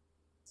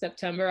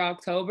September,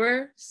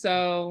 October.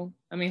 So,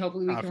 I mean,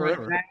 hopefully we can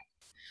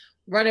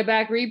run it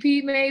back,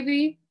 repeat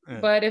maybe. Yeah.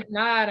 But if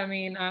not, I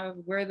mean,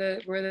 we're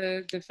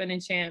the defending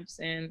champs,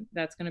 and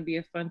that's going to be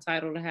a fun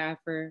title to have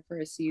for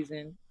a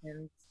season,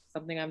 and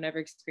something I've never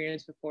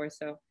experienced before.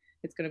 So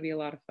it's going to be a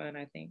lot of fun,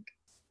 I think.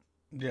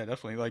 Yeah,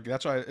 definitely. Like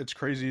that's why it's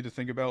crazy to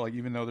think about. Like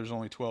even though there's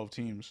only 12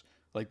 teams,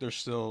 like there's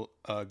still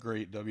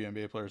great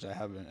WNBA players that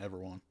haven't ever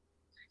won.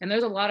 And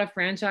there's a lot of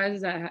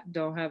franchises that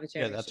don't have a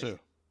championship. Yeah, that too.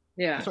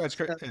 Yeah, that's why it's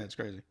crazy. Yeah, it's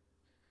crazy.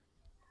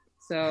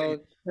 So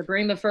to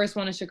bring the first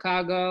one to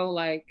Chicago,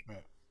 like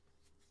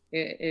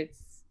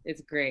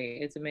it's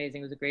great. It's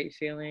amazing. It was a great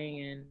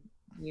feeling, and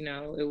you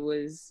know,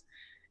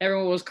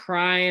 everyone was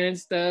crying and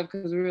stuff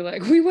because we were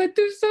like, we went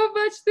through so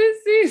much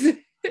this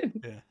season.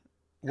 Yeah.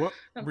 What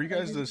were you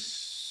guys, the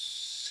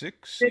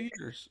sixth seed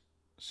or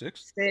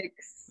sixth?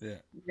 Six. Yeah.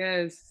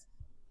 Yes.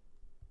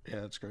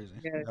 Yeah, that's crazy.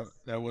 Yes.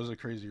 That was a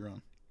crazy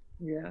run.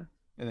 Yeah.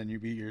 And then you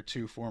beat your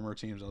two former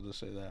teams. I'll just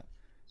say that.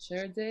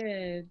 Sure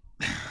did.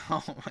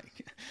 Oh my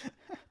god.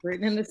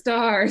 Written in the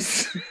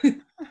stars.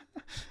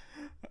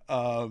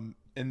 And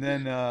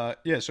then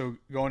so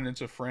going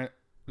into France,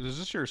 is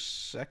this your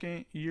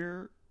second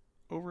year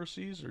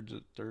overseas or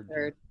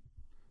third?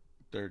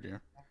 Third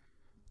year.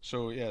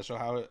 So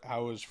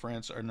how is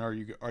France? And are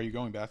you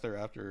going back there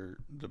after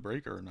the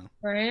break or no?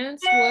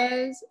 France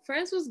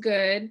was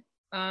good.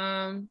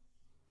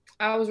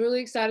 I was really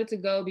excited to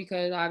go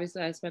because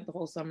obviously I spent the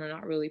whole summer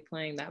not really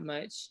playing that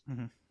much.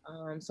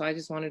 Mm-hmm. So I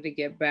just wanted to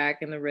get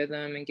back in the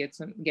rhythm and get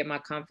my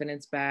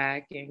confidence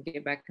back and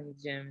get back in the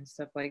gym and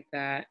stuff like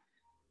that.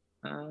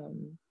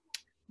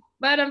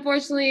 But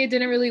unfortunately, it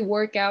didn't really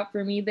work out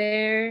for me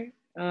there.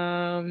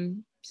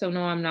 So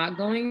no, I'm not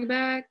going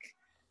back.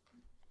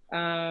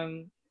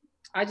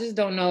 I just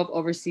don't know if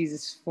overseas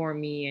is for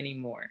me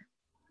anymore.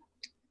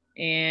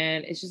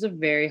 And it's just a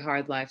very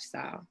hard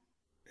lifestyle.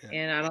 Yeah.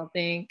 And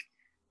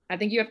I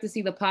think you have to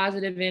see the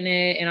positive in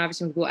it. And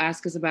obviously when people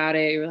ask us about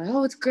it, you're like,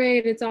 oh, it's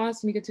great. It's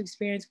awesome. You get to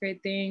experience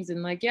great things.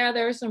 And like, yeah,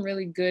 there are some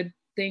really good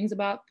things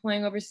about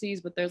playing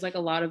overseas, but there's like a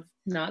lot of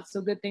not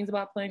so good things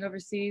about playing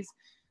overseas.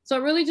 So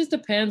it really just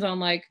depends on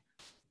like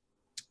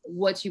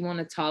what you want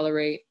to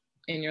tolerate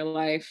in your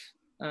life,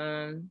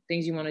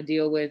 things you want to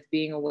deal with,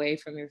 being away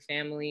from your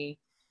family,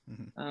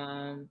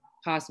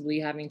 possibly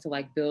having to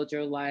like build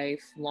your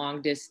life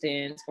long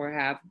distance or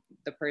have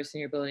the person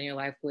you're building your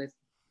life with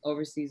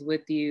overseas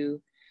with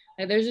you.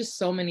 Like, there's just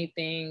so many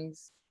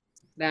things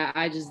that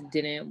I just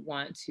didn't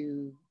want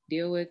to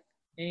deal with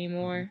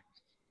anymore.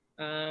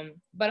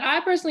 But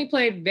I personally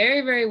played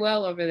very, very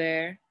well over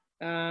there.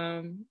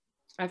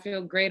 I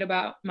feel great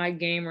about my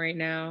game right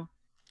now.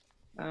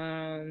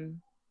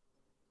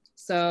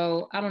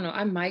 So I don't know.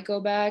 I might go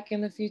back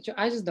in the future.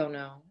 I just don't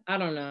know. I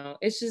don't know.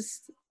 It's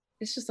just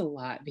a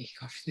lot being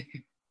over there.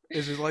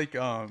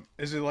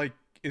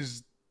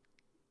 Is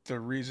the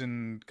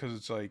reason because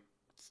it's like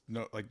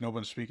no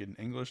one's speaking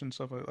English and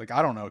stuff like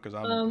I don't know because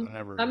I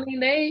never. I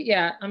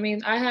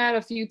mean, I had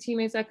a few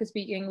teammates that could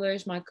speak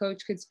English. My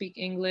coach could speak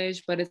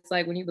English, but it's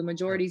like when the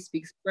majority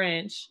speaks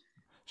French,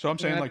 So I'm you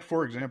saying know. like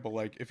for example,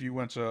 like if you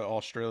went to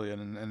Australia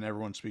and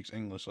everyone speaks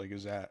English, like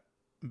is that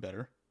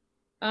better?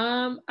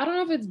 I don't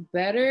know if it's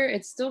better.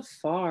 It's still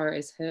far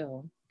as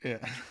hell. Yeah.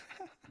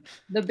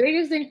 The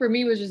biggest thing for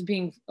me was just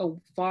being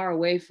far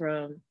away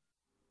from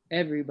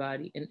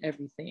everybody and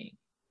everything.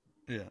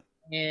 Yeah.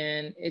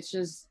 And it's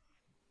just,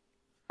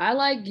 I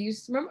like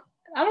used to remember,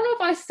 I don't know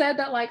if I said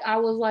that like I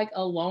was like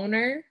a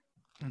loner.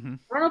 I don't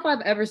know if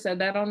I've ever said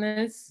that on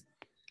this,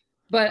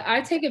 but I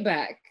take it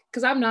back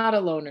because I'm not a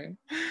loner.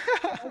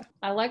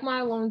 I like my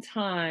alone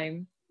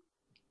time,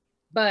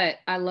 but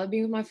I love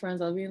being with my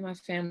friends. I love being with my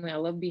family. I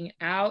love being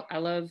out. I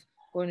love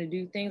going to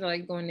do things. I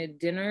like going to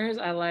dinners.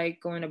 I like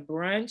going to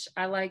brunch.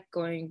 I like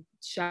going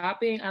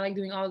shopping. I like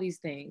doing all these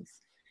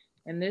things.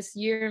 And this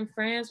year in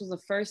France was the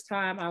first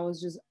time I was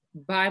just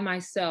by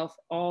myself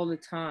all the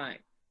time.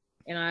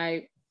 And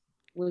I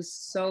was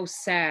so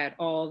sad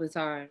all the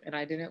time. And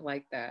I didn't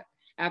like that.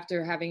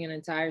 After having an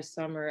entire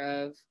summer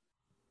of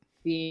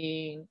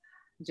being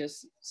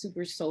just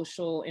super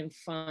social and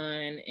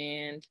fun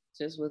and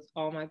just with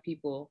all my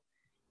people,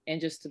 and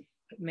just to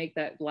make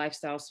that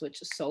lifestyle switch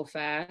so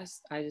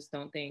fast, I just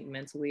don't think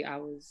mentally I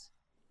was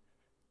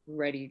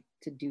ready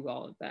to do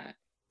all of that.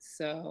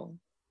 So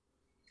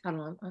I don't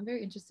know. I'm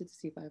very interested to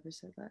see if I ever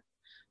said that.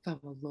 If I'm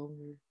a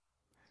loner.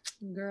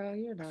 Girl,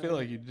 you're I not feel a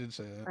like you did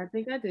say I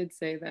think I did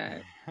say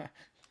that. that.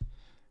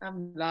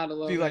 I'm not a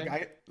See,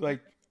 loner.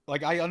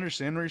 like I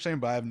understand what you're saying,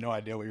 but I have no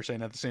idea what you're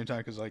saying at the same time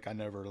because like I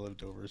never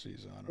lived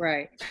overseas. So I don't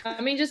Right. know.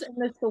 I mean, just and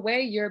it's the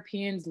way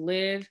Europeans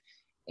live,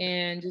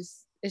 and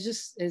just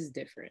is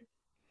different.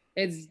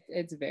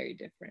 It's very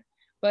different.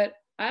 But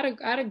I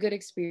had a good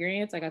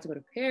experience. I got to go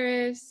to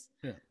Paris,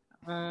 Yeah.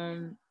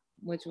 um,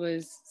 which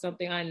was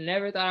something I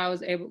never thought I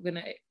was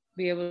gonna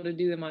be able to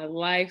do in my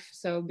life.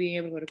 So being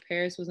able to go to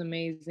Paris was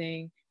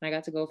amazing. And I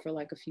got to go for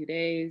like a few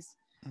days.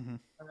 And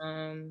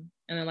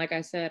then, like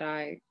I said,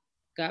 I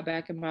got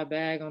back in my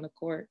bag on the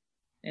court,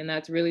 and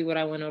that's really what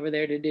I went over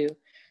there to do.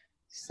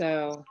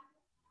 So,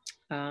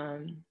 Yeah.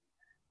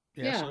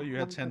 yeah, So you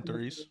had 10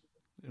 threes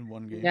in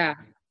one game. yeah,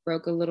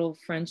 broke a little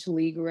French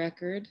league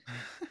record.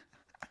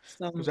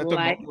 Some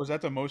like, Was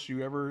that the most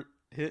you ever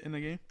hit in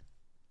a game?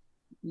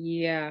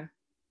 yeah,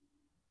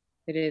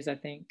 it is. I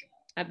think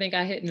I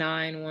hit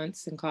 9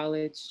 once in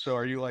college. So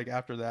are you like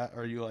after that?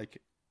 Are you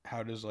like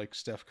how does like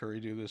Steph Curry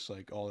do this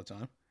like all the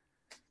time?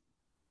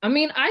 I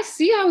mean, I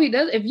see how he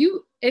does.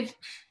 If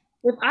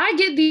I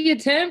get the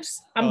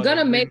attempts, Oh, I'm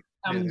gonna make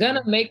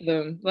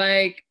them.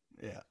 Like,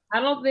 yeah. I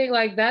don't think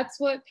like that's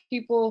what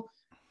people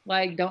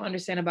like don't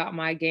understand about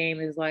my game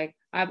is like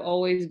I've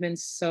always been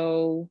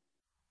so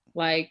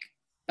like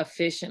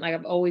efficient. Like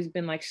I've always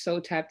been like so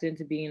tapped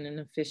into being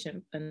an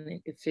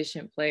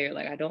efficient player.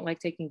 Like I don't like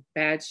taking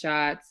bad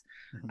shots.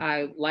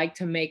 I like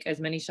to make as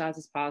many shots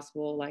as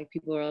possible. Like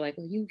people are like,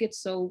 well,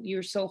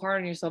 you're so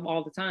hard on yourself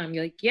all the time.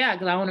 You're like, yeah,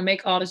 because I want to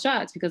make all the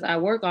shots because I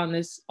work on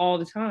this all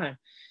the time.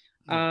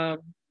 Yeah.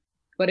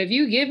 But if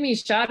you give me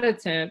shot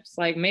attempts,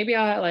 like maybe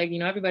I'll like,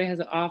 everybody has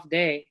an off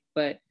day,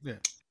 but Yeah.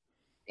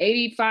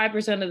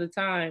 85% of the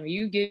time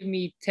you give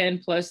me 10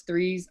 plus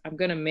threes, I'm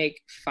gonna make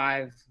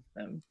 5 of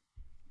them.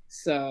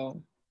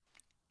 So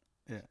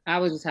Yeah. I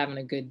was just having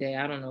a good day.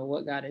 I don't know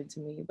what got into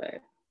me, but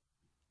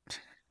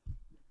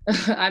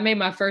I made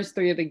my first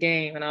 3 of the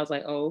game and I was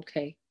like, oh,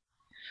 okay.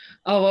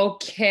 Oh,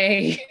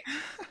 okay.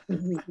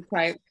 This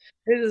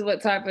is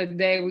what type of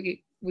day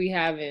we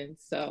having.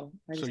 So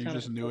I So just you kind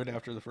just of knew it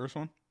after the first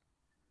one?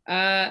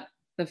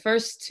 the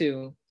first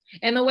 2.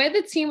 And the way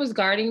the team was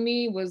guarding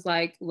me was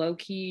like low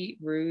key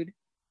rude.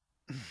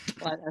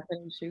 Like I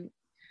couldn't shoot.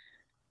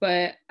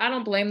 But I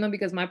don't blame them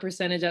because my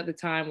percentage at the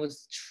time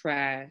was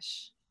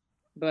trash.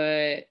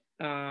 But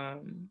there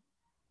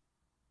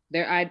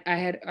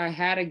I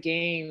had a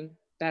game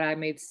that I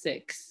made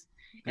 6.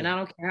 And Yeah. I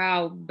don't care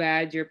how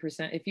bad your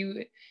percent. I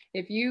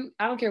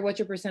don't care what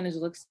your percentage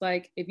looks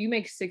like. If you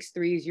make 6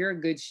 threes, you're a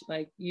good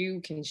like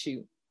you can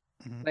shoot.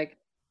 Hmm. Like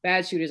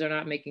bad shooters are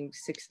not making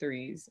 6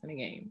 threes in a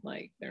game.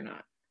 Like they're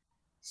not.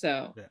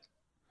 So Yeah.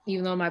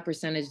 even though my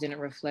percentage didn't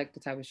reflect the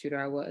type of shooter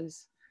I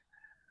was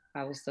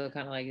still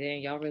kind of like,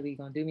 dang, y'all really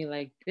gonna do me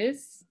like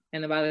this?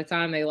 And then by the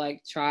time they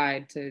like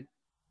tried to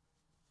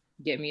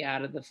get me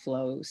out of the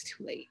flow, it was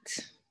too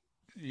late.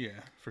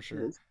 Yeah, for It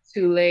sure. was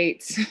too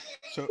late.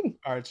 So,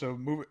 all right. So,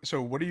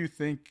 So, what do you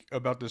think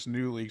about this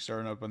new league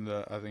starting up in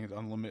the? I think it's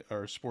Unlimited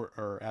or Sport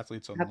or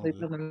Athletes Athletes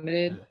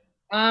Unlimited. Unlimited.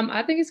 Yeah.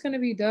 I think it's gonna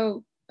be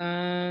dope.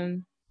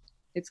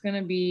 It's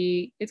gonna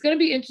be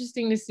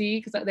interesting to see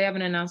because they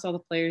haven't announced all the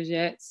players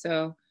yet.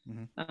 So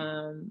Hmm.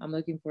 I'm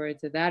looking forward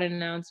to that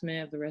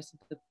announcement of the rest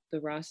of the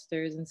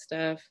rosters and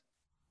stuff.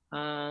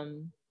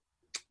 Um,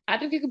 I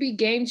think it could be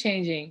game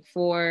changing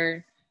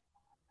for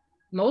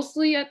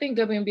mostly I think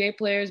WNBA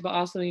players, but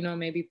also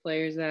maybe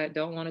players that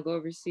don't want to go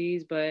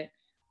overseas. But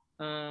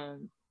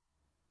um,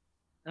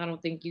 I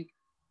don't think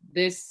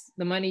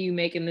the money you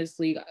make in this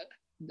league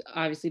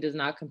obviously does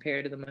not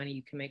compare to the money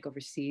you can make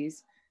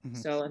overseas. Hmm.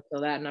 So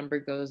until that number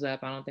goes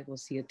up, I don't think we'll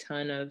see a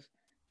ton of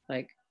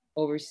like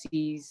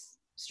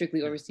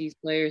strictly Yeah. overseas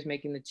players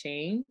making the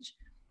change.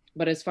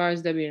 But as far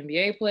as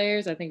WNBA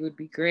players, I think it would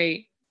be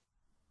great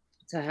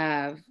to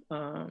have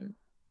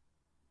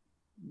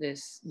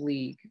this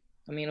league.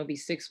 I mean, it'll be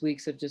 6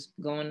 weeks of just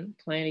going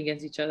playing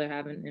against each other,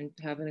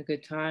 having a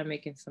good time,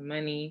 making some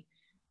money.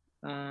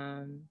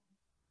 Um,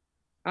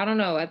 I don't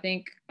know. I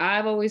think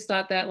I've always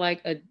thought that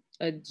like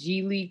a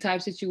G League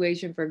type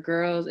situation for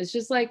girls, it's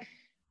just like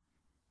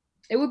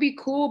it would be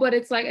cool, but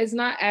it's like it's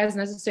not as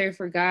necessary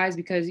for guys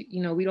because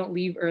we don't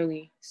leave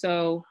early.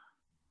 So,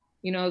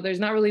 there's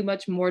not really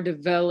much more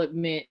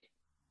development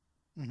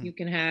Hmm. you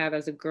can have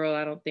as a girl,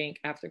 I don't think,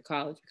 after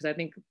college, because I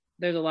think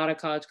there's a lot of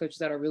college coaches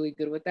that are really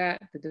good with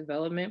that, the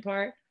development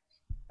part.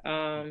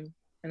 And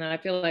I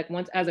feel like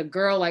once as a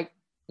girl, like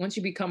once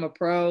you become a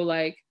pro,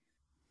 like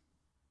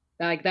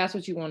that's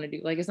what you want to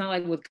do. Like it's not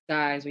like with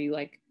guys where you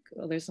like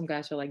there's some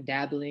guys who are like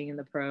dabbling in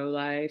the pro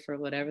life or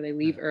whatever. They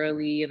leave Yeah.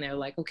 early and they're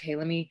like, okay,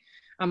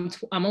 I'm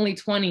only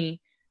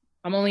 20,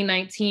 I'm only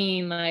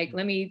 19. Like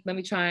let me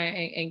try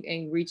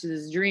and reach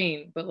this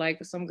dream. But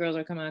like some girls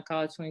are coming out of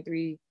college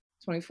 23,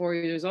 24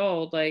 years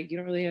old. Like you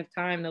don't really have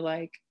time to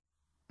like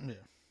Yeah.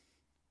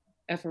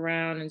 f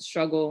around and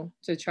struggle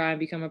to try and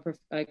become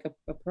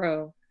a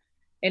pro.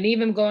 And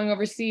even going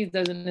overseas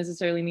doesn't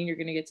necessarily mean you're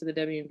going to get to the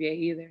WNBA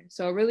either.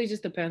 So it really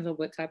just depends on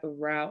what type of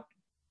route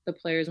the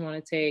players want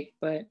to take.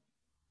 But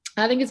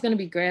I think it's going to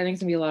be great. I think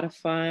it's going to be a lot of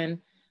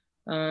fun.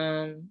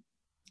 And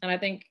I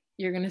think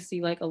you're going to see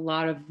like a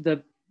lot of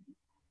the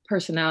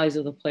personalities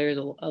of the players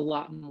a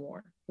lot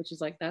more, which is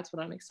like, that's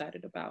what I'm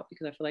excited about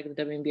because I feel like in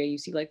the WNBA, you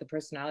see like the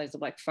personalities of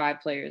like 5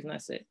 players and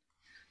that's it.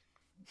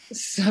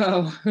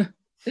 So,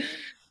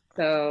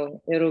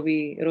 so it'll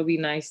be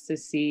nice to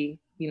see,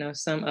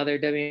 some other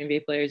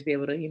WNBA players be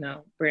able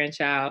to,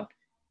 branch out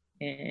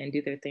and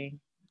do their thing.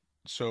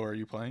 So, are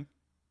you playing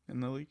in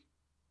the league?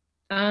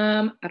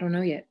 I don't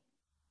know yet.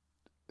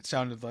 It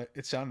sounded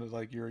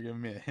like you were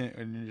giving me a hint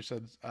when you just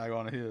said I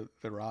want to hear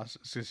the roster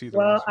to see the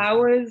Well, roster. I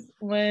was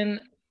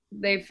when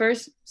they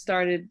first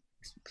started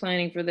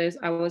planning for this,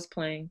 I was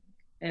playing,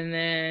 and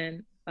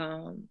then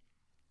I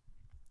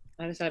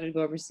decided to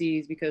go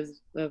overseas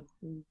because of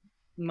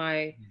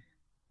my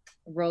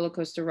roller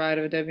coaster ride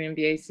of a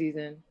WNBA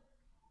season.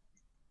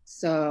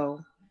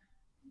 So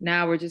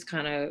now we're just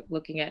kind of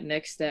looking at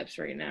next steps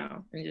right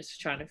now and just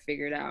trying to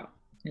figure it out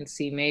and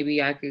see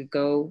maybe I could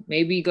go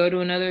to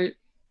another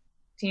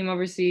team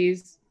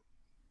overseas,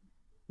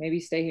 maybe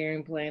stay here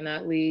and play in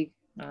that league.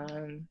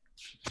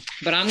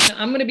 But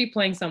I'm gonna be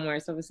playing somewhere.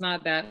 So if it's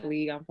not that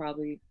league,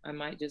 I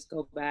might just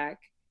go back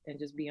and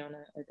just be on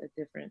a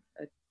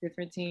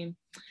different team.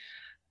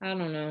 I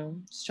don't know.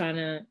 Just trying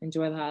to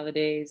enjoy the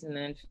holidays and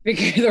then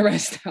figure the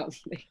rest out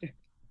later.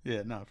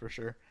 Yeah, no, for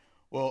sure.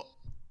 Well,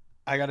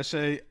 I gotta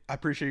say, I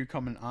appreciate you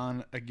coming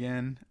on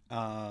again.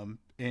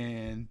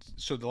 And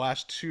so the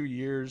last 2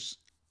 years,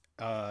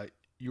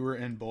 you were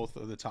in both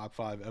of the top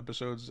 5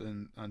 episodes,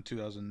 and on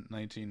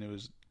 2019 it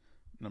was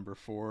number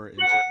 4. In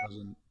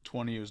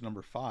 2020 it was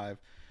number 5.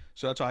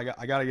 So that's why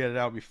I got to get it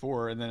out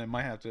before, and then it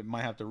might have to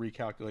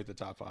recalculate the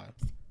top 5.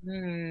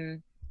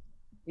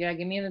 Yeah,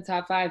 give me in the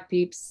top 5,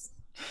 peeps.